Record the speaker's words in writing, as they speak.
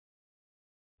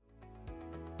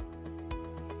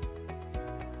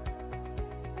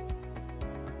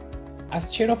As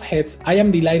chair of HETS, I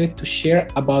am delighted to share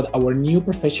about our new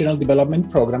professional development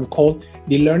program called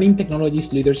the Learning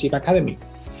Technologies Leadership Academy,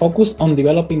 focused on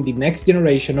developing the next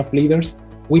generation of leaders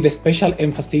with a special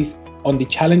emphasis on the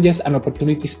challenges and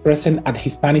opportunities present at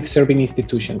Hispanic serving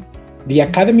institutions. The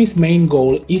Academy's main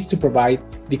goal is to provide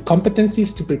the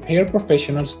competencies to prepare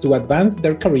professionals to advance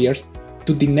their careers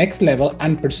to the next level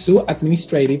and pursue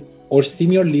administrative or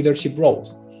senior leadership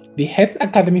roles. The HETS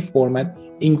Academy format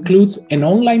includes an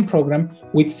online program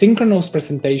with synchronous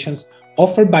presentations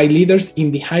offered by leaders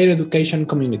in the higher education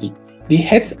community. The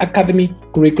HETS Academy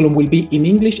curriculum will be in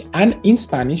English and in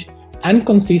Spanish and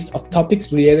consists of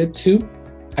topics related to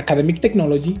academic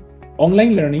technology,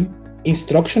 online learning,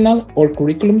 instructional or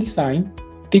curriculum design,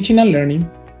 teaching and learning,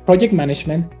 project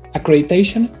management,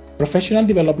 accreditation, professional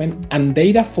development, and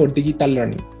data for digital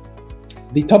learning.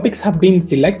 The topics have been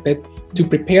selected to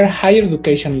prepare higher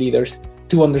education leaders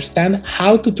to understand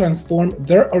how to transform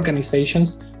their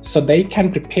organizations so they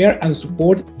can prepare and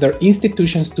support their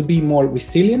institutions to be more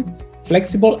resilient,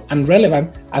 flexible, and relevant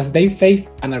as they face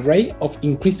an array of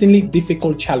increasingly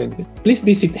difficult challenges. Please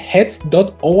visit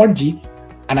hets.org,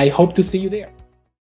 and I hope to see you there.